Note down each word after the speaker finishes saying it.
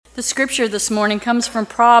The scripture this morning comes from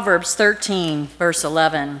Proverbs 13, verse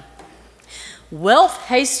 11. Wealth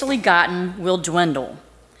hastily gotten will dwindle,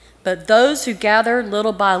 but those who gather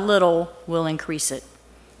little by little will increase it.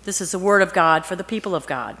 This is the word of God for the people of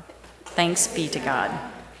God. Thanks be to God.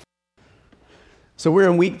 So we're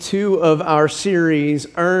in week 2 of our series,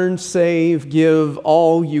 Earn, Save, Give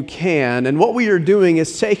All You Can. And what we are doing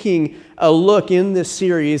is taking a look in this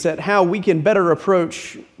series at how we can better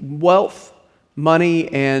approach wealth, money,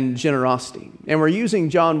 and generosity. And we're using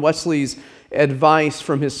John Wesley's advice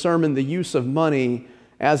from his sermon, The Use of Money,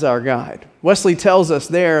 as our guide. Wesley tells us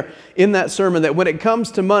there in that sermon that when it comes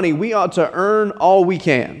to money, we ought to earn all we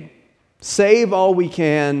can, save all we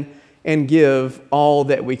can, and give all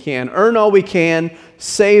that we can. Earn all we can,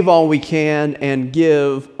 save all we can, and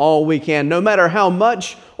give all we can. No matter how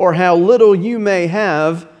much or how little you may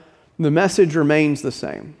have, the message remains the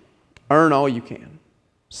same. Earn all you can,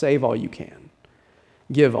 save all you can,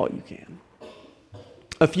 give all you can.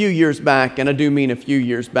 A few years back, and I do mean a few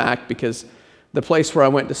years back because the place where I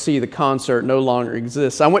went to see the concert no longer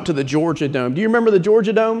exists. I went to the Georgia Dome. Do you remember the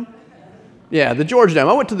Georgia Dome? Yeah, the Georgia Dome.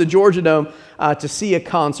 I went to the Georgia Dome to see a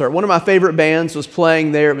concert. One of my favorite bands was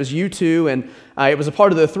playing there. It was U2, and it was a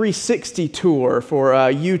part of the 360 tour for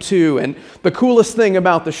U2. And the coolest thing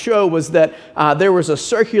about the show was that there was a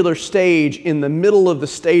circular stage in the middle of the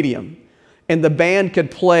stadium, and the band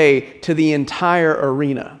could play to the entire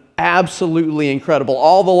arena. Absolutely incredible.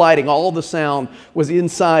 All the lighting, all the sound was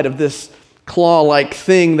inside of this claw-like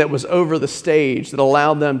thing that was over the stage that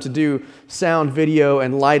allowed them to do sound, video,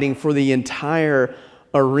 and lighting for the entire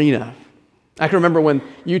arena. I can remember when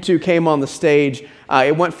U2 came on the stage,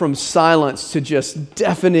 it went from silence to just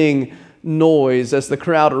deafening noise as the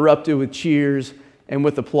crowd erupted with cheers and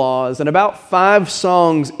with applause. And about 5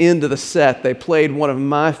 songs into the set, they played one of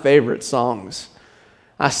my favorite songs.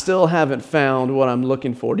 I still haven't found what I'm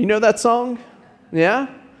looking for. Do you know that song? Yeah?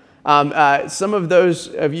 Some of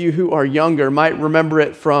those of you who are younger might remember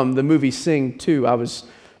it from the movie Sing 2. I was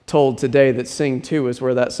told today that Sing 2 is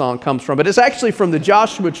where that song comes from. But it's actually from the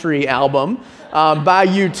Joshua Tree album by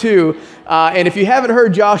U2. And if you haven't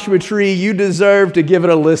heard Joshua Tree, you deserve to give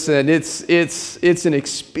it a listen. It's an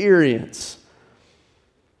experience.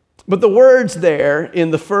 But the words there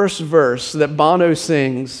in the first verse that Bono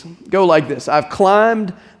sings go like this. I've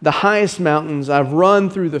climbed the highest mountains. I've run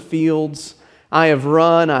through the fields. I have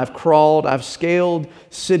run, I've crawled, I've scaled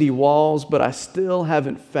city walls, but I still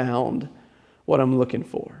haven't found what I'm looking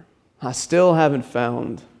for. I still haven't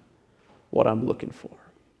found what I'm looking for.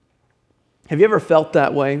 Have you ever felt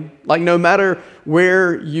that way? Like no matter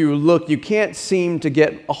where you look, you can't seem to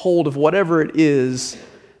get a hold of whatever it is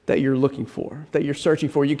that you're looking for, that you're searching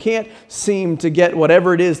for. You can't seem to get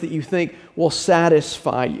whatever it is that you think will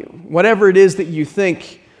satisfy you, whatever it is that you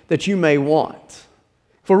think that you may want.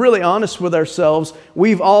 If we're really honest with ourselves,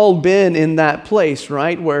 we've all been in that place,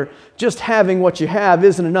 right? Where just having what you have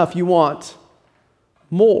isn't enough. You want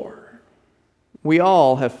more. We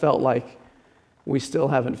all have felt like we still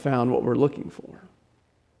haven't found what we're looking for.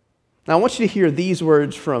 Now, I want you to hear these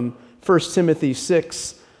words from 1 Timothy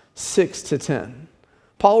 6:6-10.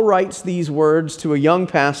 Paul writes these words to a young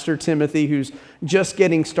pastor, Timothy, who's just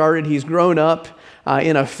getting started. He's grown up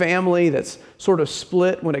in a family that's sort of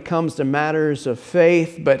split when it comes to matters of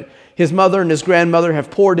faith, but his mother and his grandmother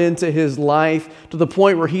have poured into his life to the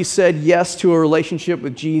point where he said yes to a relationship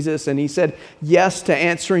with Jesus, and he said yes to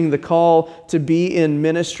answering the call to be in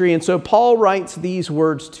ministry. And so Paul writes these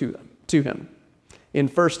words to him in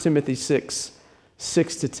 1 Timothy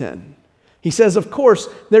 6:6-10. He says, of course,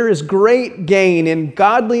 there is great gain in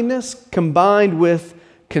godliness combined with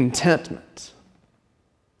contentment.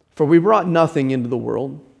 For we brought nothing into the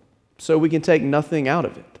world, so we can take nothing out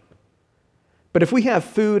of it. But if we have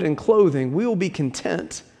food and clothing, we will be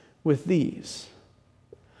content with these.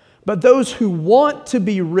 But those who want to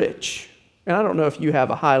be rich, and I don't know if you have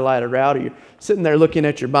a highlighter out or you're sitting there looking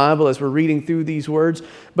at your Bible as we're reading through these words,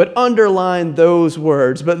 but underline those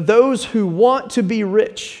words. But those who want to be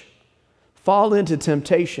rich fall into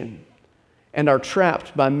temptation and are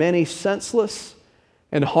trapped by many senseless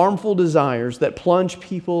and harmful desires that plunge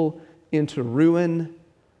people into ruin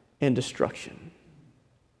and destruction.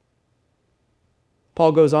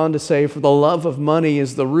 Paul goes on to say, for the love of money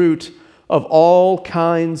is the root of all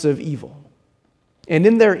kinds of evil. And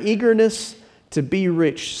in their eagerness to be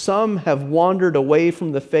rich, some have wandered away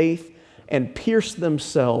from the faith and pierced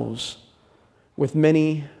themselves with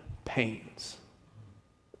many pains.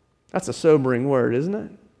 That's a sobering word, isn't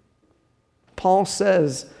it? Paul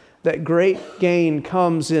says that great gain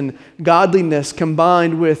comes in godliness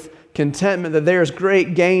combined with contentment, that there's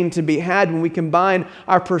great gain to be had when we combine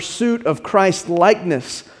our pursuit of Christ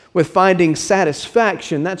likeness with finding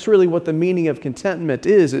satisfaction. That's really what the meaning of contentment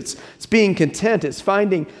is. It's being content. It's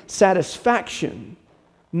finding satisfaction,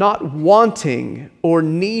 not wanting or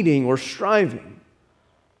needing or striving.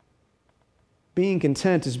 Being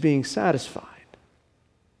content is being satisfied.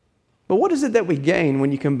 But what is it that we gain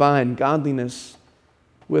when you combine godliness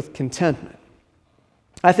with contentment?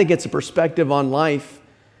 I think it's a perspective on life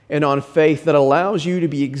and on faith that allows you to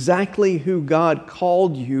be exactly who God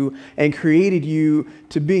called you and created you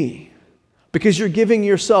to be. Because you're giving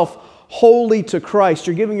yourself wholly to Christ.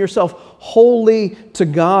 You're giving yourself wholly to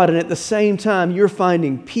God. And at the same time, you're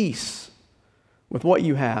finding peace with what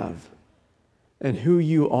you have and who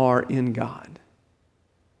you are in God.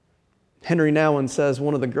 Henry Nouwen says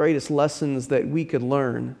one of the greatest lessons that we could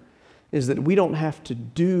learn is that we don't have to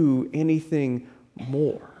do anything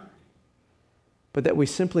more, but that we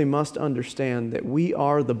simply must understand that we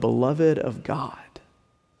are the beloved of God.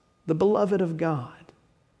 The beloved of God.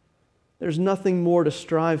 There's nothing more to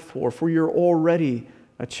strive for you're already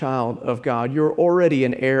a child of God. You're already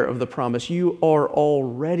an heir of the promise. You are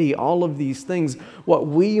already all of these things. What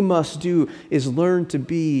we must do is learn to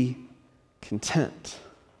be content.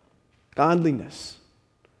 Godliness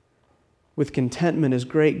with contentment is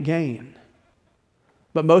great gain.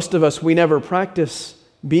 But most of us, we never practice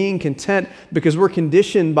being content because we're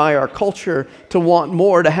conditioned by our culture to want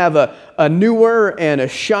more, to have a newer and a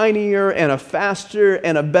shinier and a faster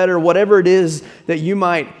and a better, whatever it is that you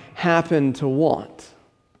might happen to want.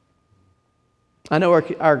 I know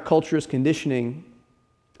our culture is conditioning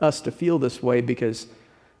us to feel this way because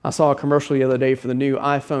I saw a commercial the other day for the new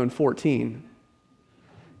iPhone 14.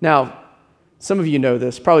 Now, some of you know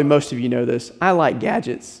this, probably most of you know this. I like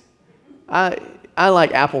gadgets. I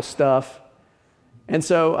like Apple stuff. And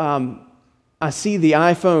so I see the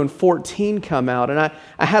iPhone 14 come out, and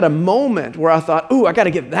I had a moment where I thought, ooh, I got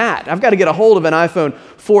to get that. I've got to get a hold of an iPhone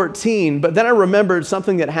 14. But then I remembered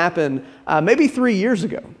something that happened maybe 3 years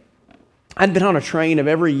ago. I'd been on a train of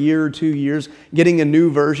every year or 2 years getting a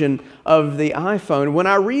new version of the iPhone when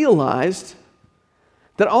I realized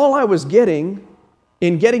that all I was getting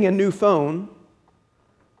in getting a new phone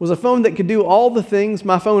was a phone that could do all the things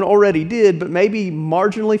my phone already did, but maybe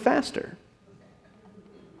marginally faster.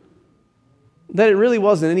 That it really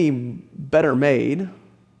wasn't any better made.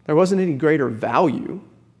 There wasn't any greater value.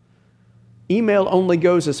 Email only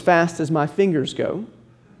goes as fast as my fingers go.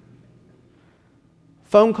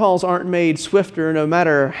 Phone calls aren't made swifter no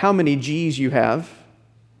matter how many G's you have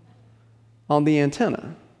on the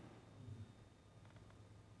antenna.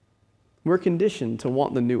 We're conditioned to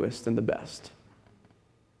want the newest and the best.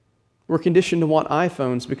 We're conditioned to want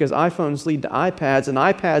iPhones because iPhones lead to iPads, and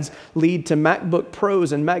iPads lead to MacBook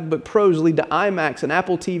Pros, and MacBook Pros lead to iMacs and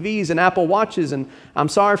Apple TVs and Apple Watches. And I'm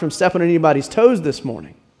sorry if I'm stepping on anybody's toes this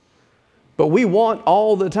morning, but we want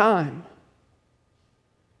all the time.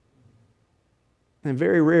 And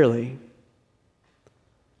very rarely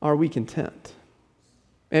are we content.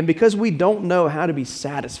 And because we don't know how to be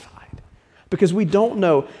satisfied, because we don't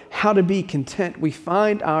know how to be content, we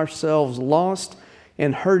find ourselves lost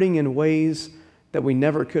and hurting in ways that we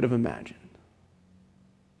never could have imagined.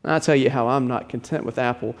 I'll tell you how I'm not content with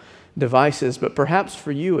Apple devices, but perhaps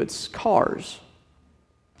for you it's cars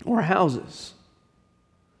or houses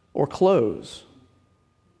or clothes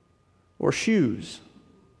or shoes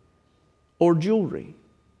or jewelry.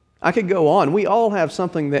 I could go on. We all have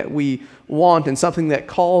something that we want and something that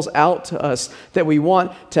calls out to us that we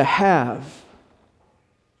want to have.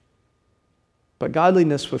 But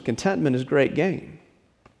godliness with contentment is great gain.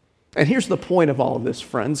 And here's the point of all of this,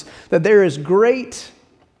 friends, that there is great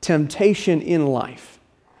temptation in life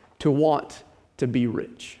to want to be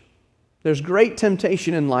rich. There's great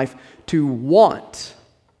temptation in life to want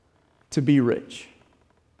to be rich.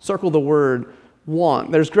 Circle the word want.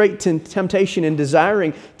 There's great temptation in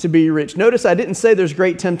desiring to be rich. Notice I didn't say there's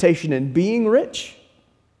great temptation in being rich.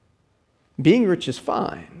 Being rich is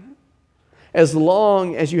fine, as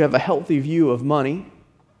long as you have a healthy view of money,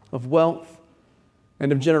 of wealth,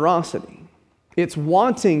 and of generosity. It's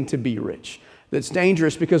wanting to be rich that's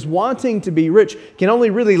dangerous, because wanting to be rich can only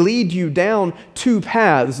really lead you down two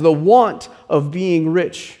paths. The want of being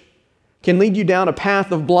rich can lead you down a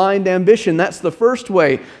path of blind ambition. That's the first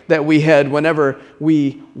way that we head whenever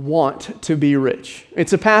we want to be rich.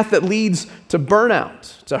 It's a path that leads to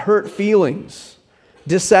burnout, to hurt feelings,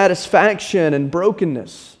 dissatisfaction, and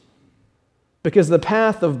brokenness. Because the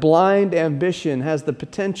path of blind ambition has the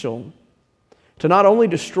potential to not only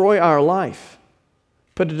destroy our life,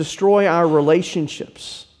 but to destroy our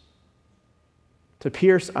relationships, to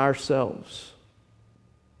pierce ourselves,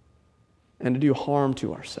 and to do harm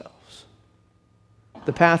to ourselves.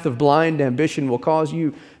 The path of blind ambition will cause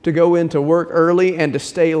you to go into work early and to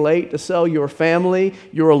stay late, to sell your family,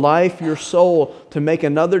 your life, your soul, to make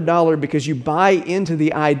another dollar because you buy into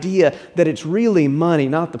the idea that it's really money,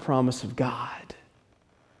 not the promise of God,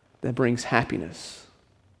 that brings happiness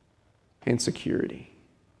and security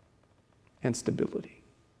and stability.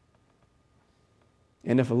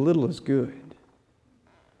 And if a little is good,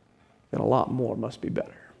 then a lot more must be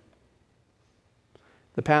better.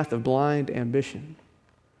 The path of blind ambition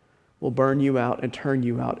will burn you out and turn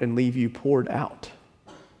you out and leave you poured out,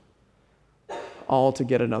 all to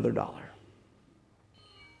get another dollar.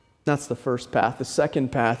 That's the first path. The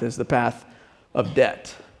second path is the path of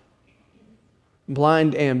debt.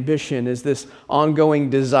 Blind ambition is this ongoing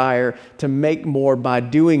desire to make more by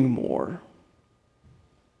doing more.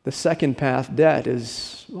 The second path, debt,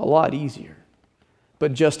 is a lot easier,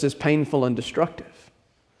 but just as painful and destructive.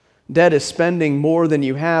 Debt is spending more than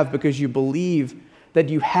you have because you believe that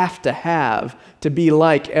you have to be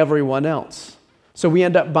like everyone else. So we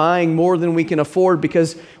end up buying more than we can afford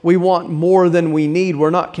because we want more than we need. We're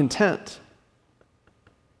not content.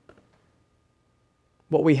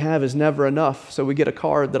 What we have is never enough, so we get a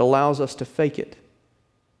card that allows us to fake it.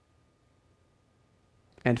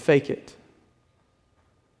 And fake it.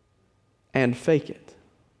 And fake it.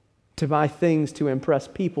 To buy things to impress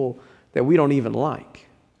people that we don't even like.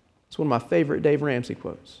 It's one of my favorite Dave Ramsey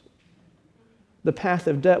quotes. The path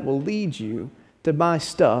of debt will lead you to buy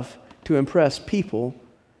stuff to impress people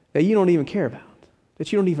that you don't even care about,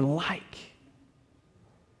 that you don't even like.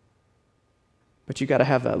 But you got to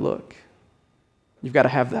have that look. You've got to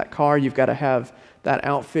have that car. You've got to have that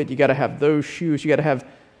outfit. You've got to have those shoes. You've got to have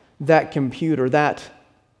that computer, that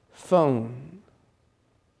phone.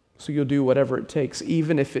 So you'll do whatever it takes,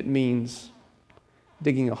 even if it means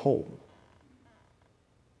digging a hole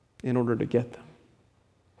in order to get them.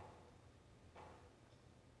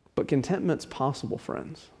 But contentment's possible,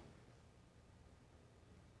 friends.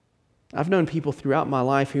 I've known people throughout my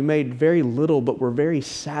life who made very little but were very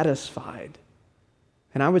satisfied.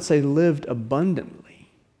 And I would say lived abundantly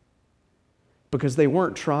because they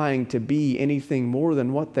weren't trying to be anything more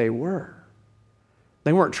than what they were.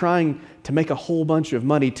 They weren't trying to make a whole bunch of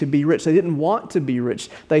money to be rich. They didn't want to be rich.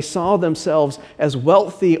 They saw themselves as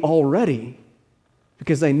wealthy already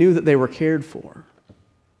because they knew that they were cared for,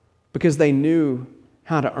 because they knew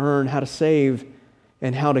how to earn, how to save,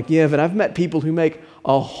 and how to give. And I've met people who make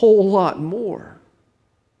a whole lot more,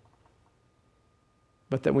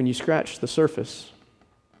 but that when you scratch the surface,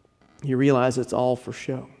 you realize it's all for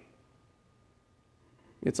show.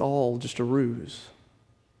 It's all just a ruse.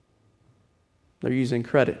 They're using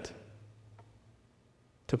credit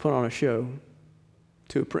to put on a show,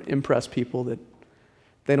 to impress people that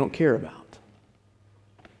they don't care about.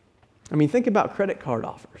 I mean, think about credit card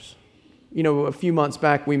offers. You know, a few months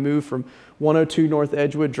back, we moved from 102 North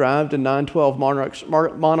Edgewood Drive to 912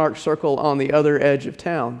 Monarch Circle on the other edge of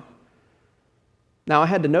town. Now, I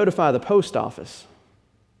had to notify the post office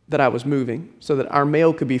that I was moving so that our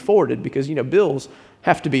mail could be forwarded because, you know, bills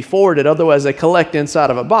have to be forwarded, otherwise they collect inside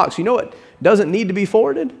of a box. You know what doesn't need to be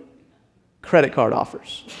forwarded? Credit card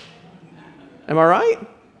offers. Am I right?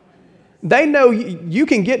 They know you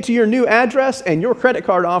can get to your new address and your credit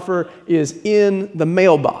card offer is in the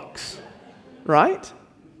mailbox, right?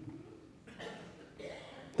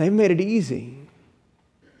 They've made it easy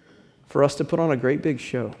for us to put on a great big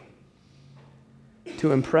show,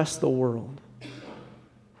 to impress the world,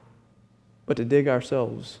 but to dig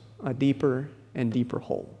ourselves a deeper and deeper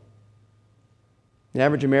hole. The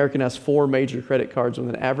average American has 4 major credit cards with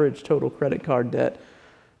an average total credit card debt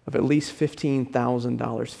of at least $15,000.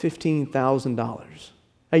 $15,000.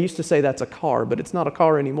 I used to say that's a car, but it's not a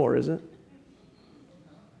car anymore, is it?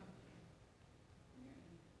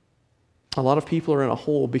 A lot of people are in a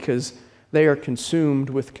hole because they are consumed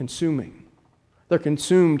with consuming. They're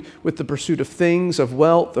consumed with the pursuit of things, of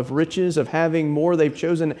wealth, of riches, of having more. They've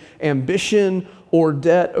chosen ambition or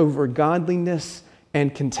debt over godliness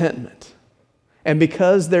and contentment. And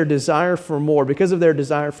because of their desire for more,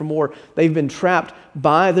 they've been trapped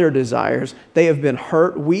by their desires. They have been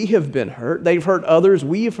hurt. We have been hurt. They've hurt others.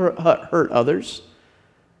 We've hurt others.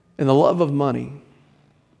 And the love of money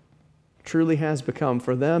truly has become,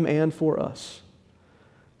 for them and for us,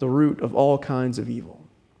 the root of all kinds of evil.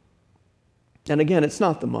 And again, it's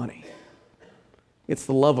not the money. It's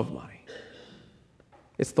the love of money.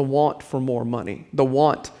 It's the want for more money, the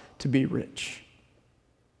want to be rich.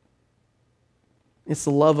 It's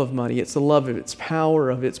the love of money. It's the love of its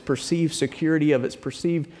power, of its perceived security, of its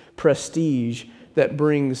perceived prestige that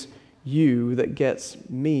brings you, that gets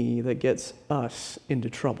me, that gets us into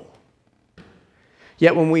trouble.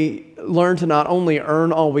 Yet when we learn to not only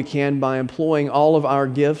earn all we can by employing all of our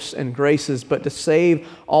gifts and graces, but to save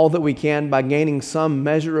all that we can by gaining some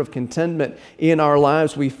measure of contentment in our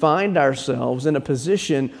lives, we find ourselves in a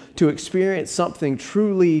position to experience something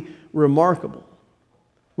truly remarkable.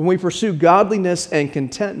 When we pursue godliness and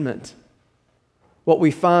contentment, what we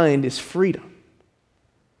find is freedom.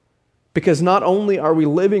 Because not only are we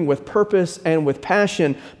living with purpose and with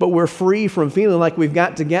passion, but we're free from feeling like we've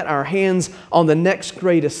got to get our hands on the next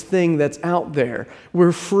greatest thing that's out there.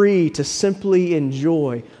 We're free to simply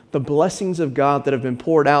enjoy the blessings of God that have been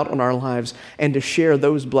poured out on our lives and to share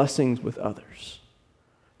those blessings with others.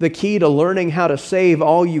 The key to learning how to save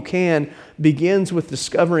all you can begins with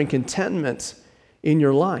discovering contentment in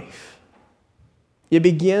your life. It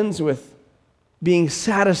begins with being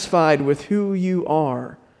satisfied with who you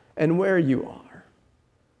are and where you are.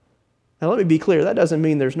 Now let me be clear, that doesn't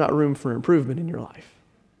mean there's not room for improvement in your life.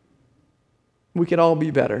 We could all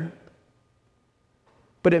be better.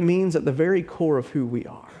 But it means at the very core of who we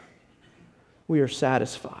are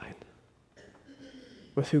satisfied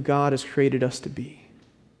with who God has created us to be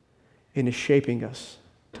and is shaping us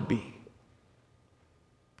to be.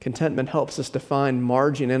 Contentment helps us to find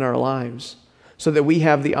margin in our lives so that we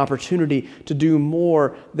have the opportunity to do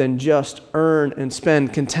more than just earn and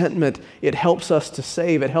spend. Contentment, it helps us to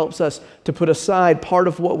save. It helps us to put aside part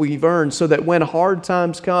of what we've earned so that when hard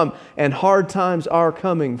times come, and hard times are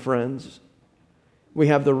coming, friends, we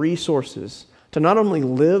have the resources to not only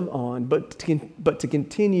live on, but to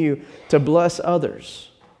continue to bless others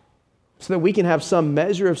so that we can have some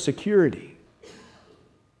measure of security.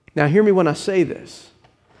 Now, hear me when I say this.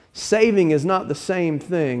 Saving is not the same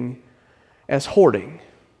thing as hoarding.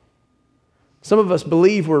 Some of us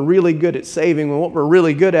believe we're really good at saving when what we're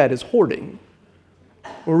really good at is hoarding.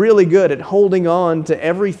 We're really good at holding on to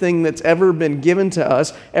everything that's ever been given to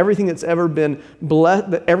us, everything that's ever been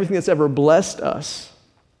everything that's ever blessed us.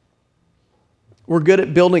 We're good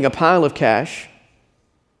at building a pile of cash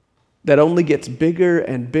that only gets bigger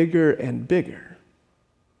and bigger and bigger.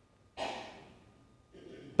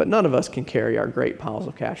 But none of us can carry our great piles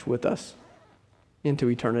of cash with us into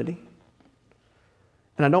eternity.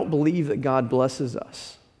 And I don't believe that God blesses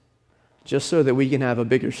us just so that we can have a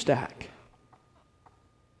bigger stack.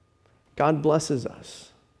 God blesses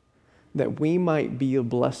us that we might be a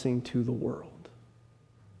blessing to the world.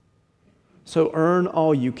 So earn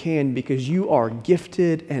all you can because you are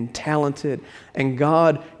gifted and talented, and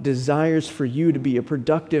God desires for you to be a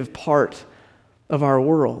productive part of our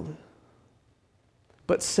world.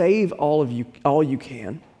 But save all you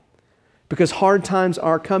can, because hard times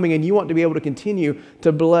are coming and you want to be able to continue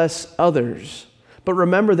to bless others. But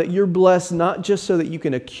remember that you're blessed not just so that you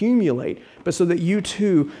can accumulate, but so that you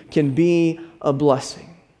too can be a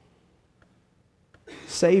blessing.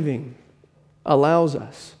 Saving allows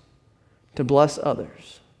us to bless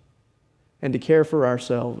others and to care for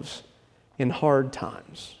ourselves in hard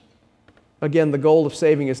times. Again, the goal of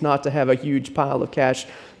saving is not to have a huge pile of cash.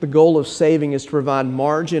 The goal of saving is to provide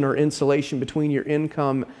margin or insulation between your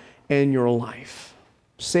income and your life.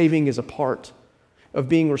 Saving is a part of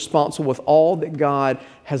being responsible with all that God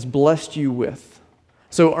has blessed you with.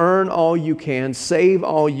 So earn all you can, save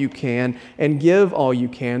all you can, and give all you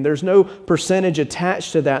can. There's no percentage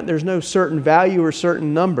attached to that. There's no certain value or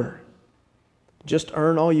certain number. Just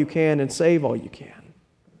earn all you can and save all you can.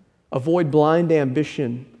 Avoid blind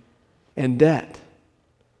ambition and debt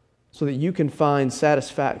so that you can find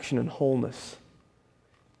satisfaction and wholeness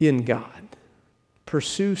in God.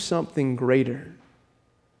 Pursue something greater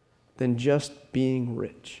than just being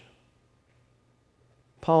rich.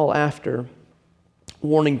 Paul, after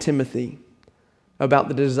warning Timothy about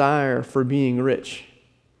the desire for being rich,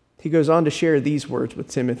 he goes on to share these words with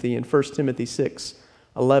Timothy in 1 Timothy 6,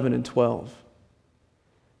 11 and 12.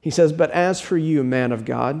 He says, "But as for you, man of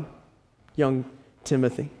God, young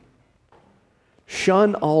Timothy,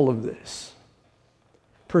 shun all of this.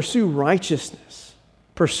 Pursue righteousness,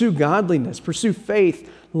 pursue godliness, pursue faith,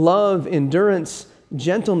 love, endurance,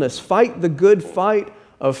 gentleness. Fight the good fight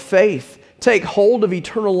of faith. Take hold of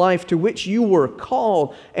eternal life to which you were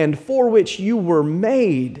called and for which you were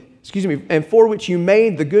made, and for which you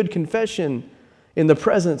made the good confession in the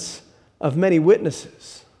presence of many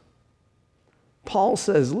witnesses." Paul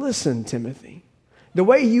says, listen, Timothy, the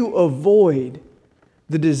way you avoid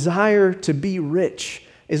the desire to be rich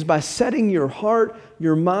is by setting your heart,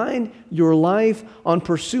 your mind, your life on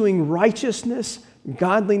pursuing righteousness,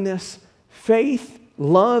 godliness, faith,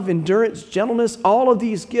 love, endurance, gentleness, all of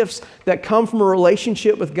these gifts that come from a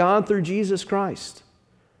relationship with God through Jesus Christ.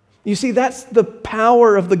 You see, that's the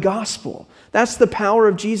power of the gospel. That's the power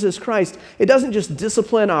of Jesus Christ. It doesn't just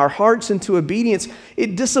discipline our hearts into obedience.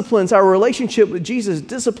 It disciplines our relationship with Jesus,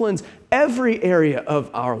 disciplines every area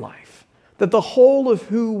of our life. That the whole of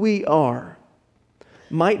who we are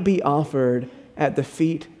might be offered at the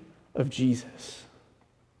feet of Jesus.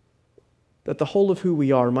 That the whole of who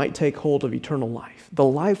we are might take hold of eternal life, the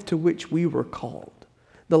life to which we were called,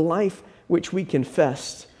 the life which we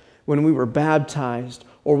confessed when we were baptized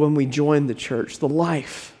or when we joined the church, the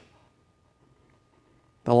life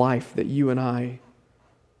that you and I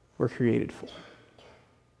were created for.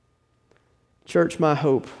 Church, my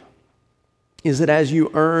hope is that as you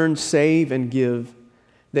earn, save, and give,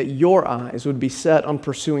 that your eyes would be set on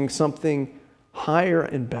pursuing something higher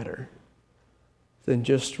and better than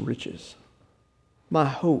just riches. My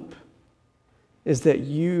hope is that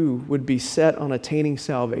you would be set on attaining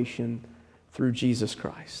salvation through Jesus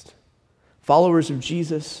Christ. Followers of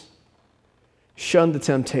Jesus, shun the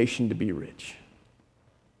temptation to be rich.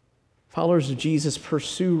 Followers of Jesus,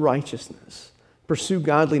 pursue righteousness, pursue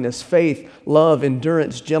godliness, faith, love,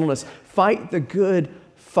 endurance, gentleness. Fight the good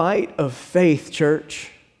fight of faith,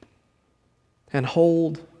 church, and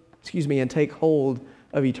take hold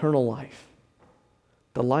of eternal life,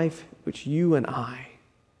 the life which you and I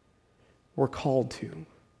were called to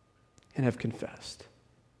and have confessed.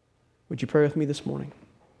 Would you pray with me this morning?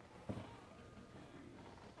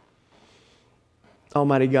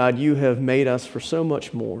 Almighty God, you have made us for so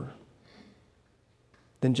much more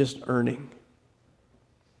than just earning.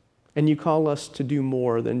 And you call us to do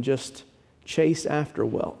more than just chase after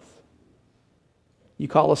wealth. You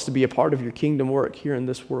call us to be a part of your kingdom work here in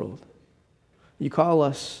this world. You call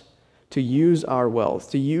us to use our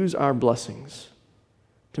wealth, to use our blessings,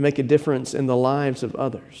 to make a difference in the lives of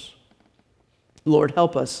others. Lord,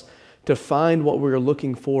 help us to find what we're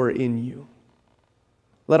looking for in you.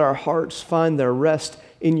 Let our hearts find their rest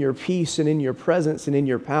in your peace and in your presence and in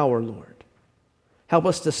your power, Lord. Help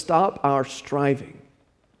us to stop our striving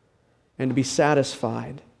and to be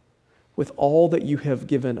satisfied with all that you have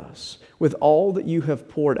given us, with all that you have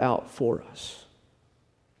poured out for us.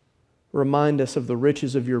 Remind us of the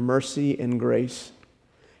riches of your mercy and grace,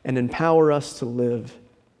 and empower us to live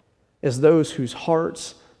as those whose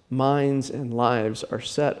hearts, minds, and lives are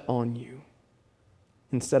set on you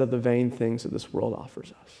instead of the vain things that this world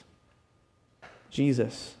offers us.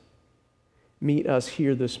 Jesus, meet us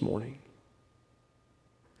here this morning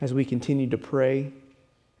as we continue to pray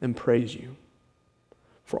and praise you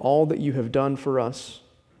for all that you have done for us,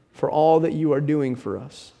 for all that you are doing for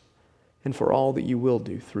us, and for all that you will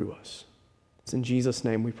do through us. It's in Jesus'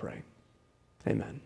 name we pray. Amen.